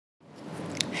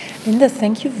Linda,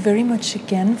 thank you very much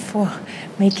again for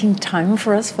making time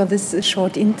for us for this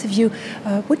short interview.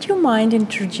 Would you mind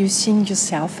introducing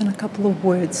yourself in a couple of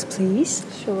words, please?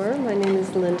 Sure. My name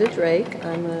is Linda Drake.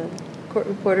 I'm a court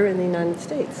reporter in the United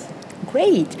States.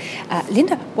 Great.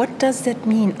 Linda, what does that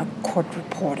mean, a court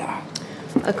reporter?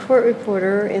 A court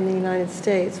reporter in the United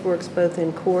States works both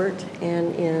in court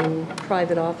and in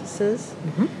private offices.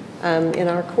 In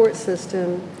our court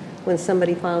system, when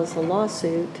somebody files a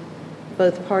lawsuit,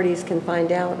 both parties can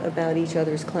find out about each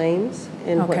other's claims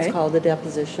in what's called a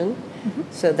deposition.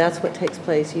 So that's what takes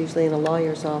place usually in a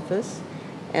lawyer's office.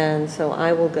 And so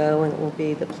I will go, and it will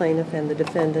be the plaintiff and the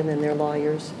defendant and their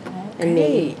lawyers and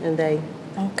me, and they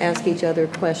ask each other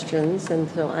questions, and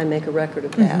so I make a record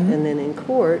of that. And then in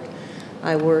court,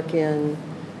 I work in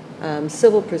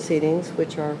civil proceedings,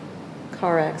 which are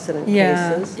car accident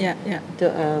cases,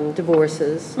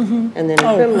 divorces, and then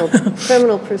in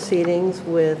criminal proceedings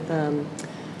with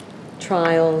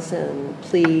trials and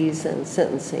pleas and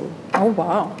sentencing. Oh,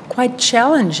 wow. Quite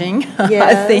challenging,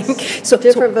 yes, I think. So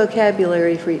different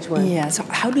vocabulary for each one. Yeah, so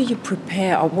how do you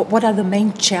prepare? Or what are the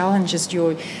main challenges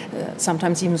you're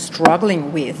sometimes even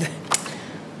struggling with?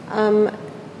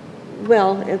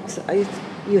 Well,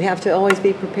 you have to always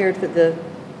be prepared for the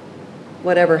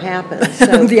whatever happens.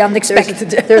 So the unexpected.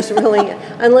 There's really,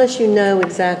 unless you know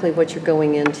exactly what you're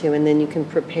going into, and then you can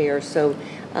prepare. So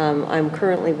I'm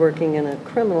currently working in a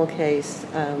criminal case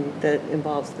that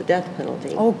involves the death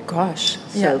penalty. Oh, gosh.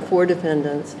 So 4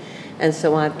 defendants. And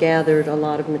so I've gathered a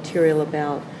lot of material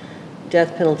about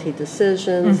death penalty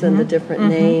decisions and the different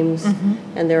names.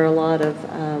 And there are a lot of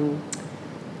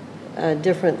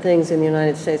different things in the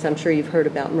United States. I'm sure you've heard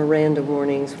about Miranda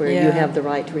warnings, where you have the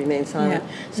right to remain silent.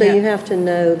 So you have to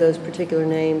know those particular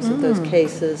names of those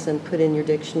cases and put in your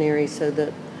dictionary so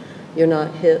that you're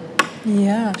not hit.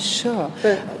 Yeah, sure.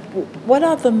 But what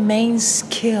are the main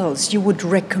skills you would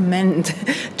recommend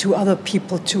to other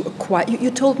people to acquire? You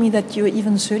told me that you were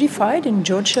even certified in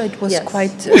Georgia. It was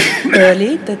quite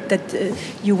early that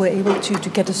you were able to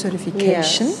get a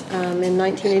certification. Yes. In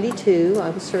 1982,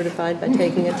 I was certified by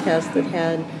taking a test that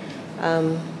had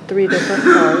 3 different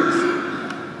parts.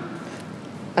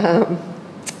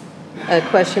 A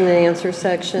question and answer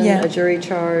section, a jury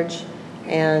charge,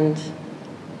 and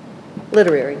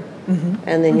literary.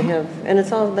 And then you have, and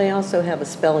it's all. They also have a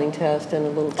spelling test and a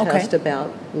little test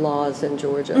about laws in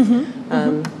Georgia.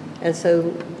 And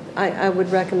so I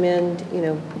would recommend,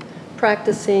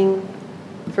 practicing.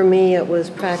 For me, it was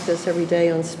practice every day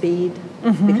on speed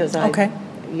because I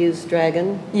use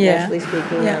Dragon. Actually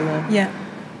speaking, I'm a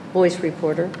voice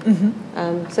reporter.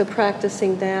 So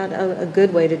practicing that, a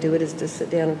good way to do it is to sit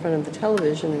down in front of the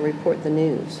television and report the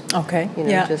news.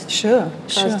 Just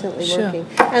constantly working.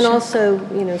 And also,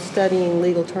 studying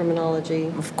legal terminology.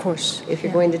 Of course. If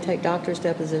you're going to take doctor's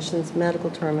depositions, medical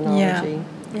terminology.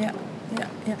 Yeah.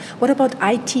 What about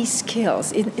IT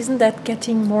skills? Isn't that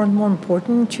getting more and more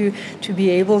important to be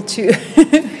able to?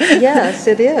 Yes,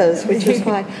 it is, which is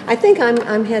why I think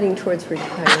I'm heading towards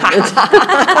retirement.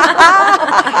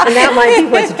 And that might be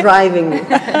what's driving me.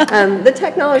 The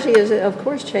technology has, of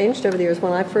course, changed over the years.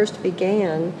 When I first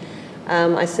began,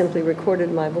 I simply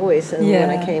recorded my voice, and when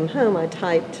I came home, I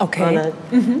typed on a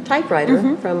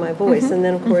typewriter from my voice. And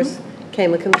then, of course,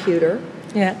 came a computer.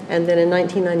 And then in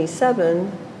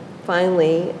 1997,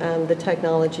 finally, the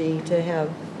technology to have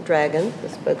Dragon, the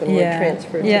spoken word,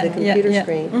 transferred to the computer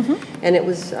screen. And it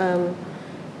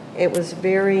was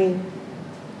very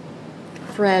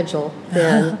fragile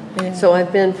then. So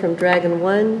I've been from Dragon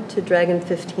 1 to Dragon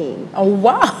 15. Oh,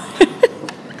 wow.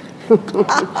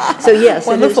 So yes,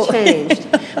 it has changed.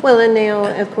 Well, and now,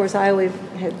 of course, I always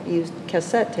have used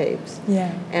cassette tapes.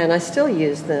 And I still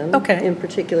use them in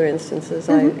particular instances.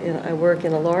 I work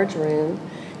in a large room,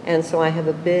 and so I have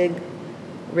a big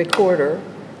recorder,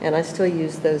 and I still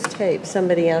use those tapes.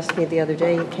 Somebody asked me the other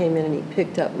day, he came in and he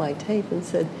picked up my tape and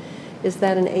said, "Is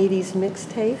that an 80s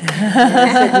mixtape?" And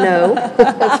I said, "No,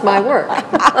 that's my work."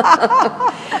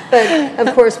 But,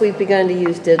 of course, we've begun to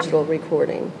use digital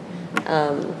recording.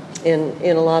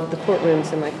 In a lot of the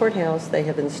courtrooms in my courthouse, they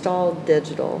have installed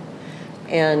digital,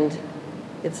 and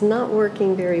it's not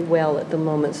working very well at the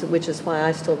moment, which is why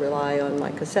I still rely on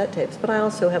my cassette tapes. But I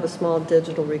also have a small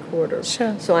digital recorder.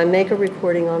 So I make a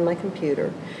recording on my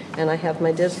computer, and I have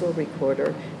my digital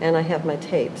recorder, and I have my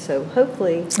tape. So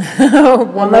hopefully,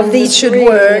 one of these should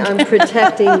work. I'm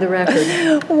protecting the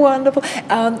record. Wonderful.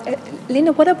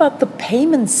 Linda, what about the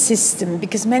payment system?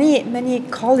 Because many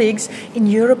colleagues in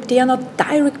Europe, they are not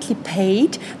directly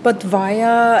paid, but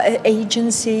via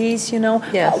agencies,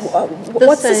 Yes.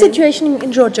 What's the situation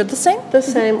in Georgia? The same? The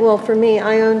same. Well, for me,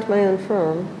 I owned my own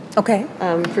firm Okay.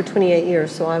 For 28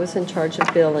 years. So I was in charge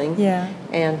of billing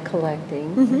and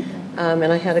collecting.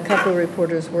 And I had a couple of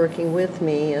reporters working with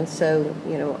me, and so,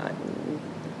 you know,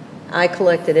 I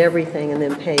collected everything and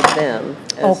then paid them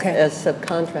as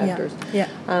subcontractors.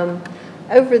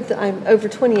 Over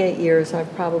 28 years,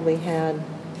 I've probably had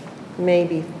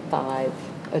maybe 5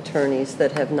 attorneys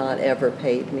that have not ever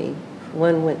paid me.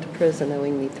 One went to prison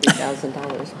owing me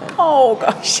 $3,000. Oh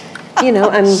gosh! You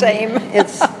know, shame.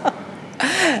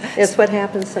 It's what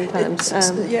happens sometimes.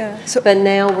 But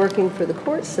now working for the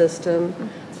court system,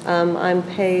 I'm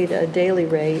paid a daily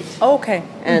rate. Okay.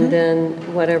 And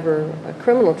then whatever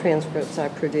criminal transcripts I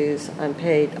produce, I'm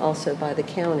paid also by the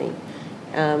county.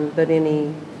 But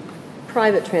any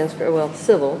private transcript, well,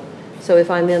 civil. So if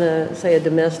I'm in say a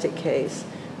domestic case,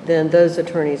 then those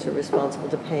attorneys are responsible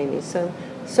to pay me. So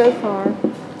far,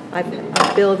 I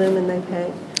bill them and they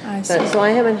pay. I see. So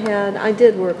I haven't had. I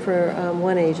did work for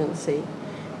one agency,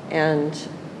 and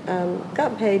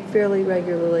got paid fairly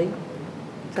regularly.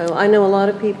 So I know a lot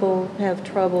of people have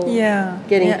trouble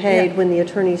getting paid when the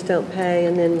attorneys don't pay,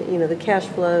 and then, you know, the cash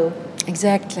flow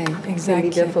can be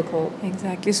difficult.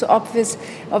 Exactly. So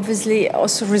obviously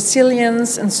also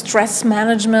resilience and stress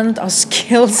management are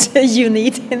skills you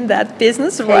need in that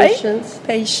business, right?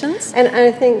 Patience. And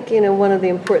I think, you know, one of the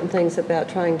important things about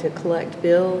trying to collect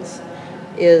bills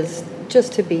is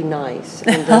just to be nice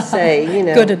and to say, you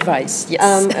know. Good advice,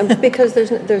 yes. Because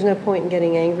there's no point in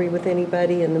getting angry with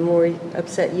anybody, and the more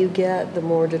upset you get, the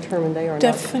more determined they are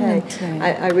not to pay.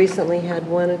 I recently had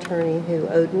one attorney who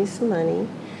owed me some money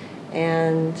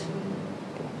and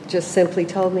just simply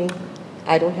told me,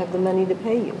 I don't have the money to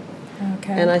pay you.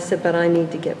 Okay. And I said, but I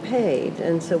need to get paid.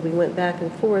 And so we went back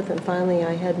and forth, and finally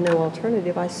I had no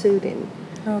alternative. I sued him.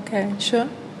 Okay, sure.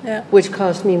 Yeah. Which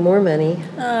cost me more money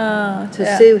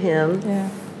to sue him,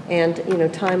 and, you know,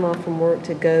 time off from work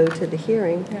to go to the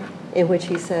hearing, in which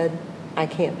he said, I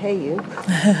can't pay you.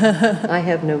 I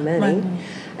have no money.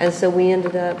 And so we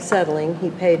ended up settling. He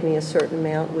paid me a certain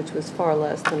amount, which was far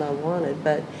less than I wanted,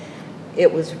 but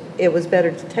it was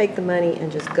better to take the money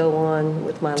and just go on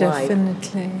with my life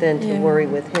than to worry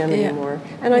with him anymore.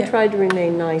 And I tried to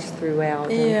remain nice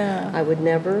throughout. I would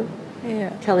never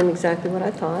tell him exactly what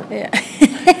I thought.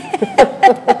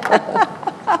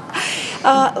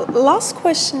 Last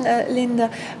question, Linda.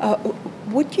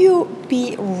 Would you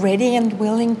be ready and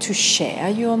willing to share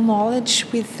your knowledge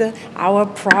with our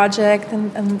project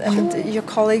and your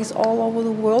colleagues all over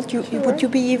the world? Would you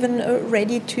be even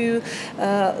ready to,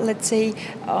 let's say,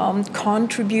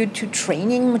 contribute to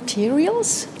training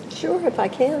materials? Sure, if I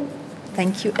can.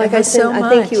 Thank you like I said, so much. I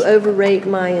think you overrate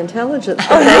my intelligence.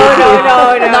 No,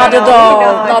 not at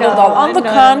all. On the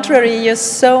contrary, you're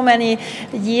so many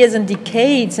years and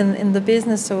decades in the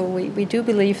business, so we do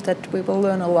believe that we will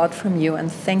learn a lot from you.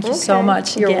 And thank you so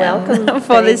much You're again welcome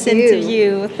for this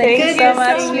interview. Thank you so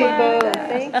much. Thank you both.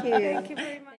 Thank you. Thank you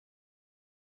very much.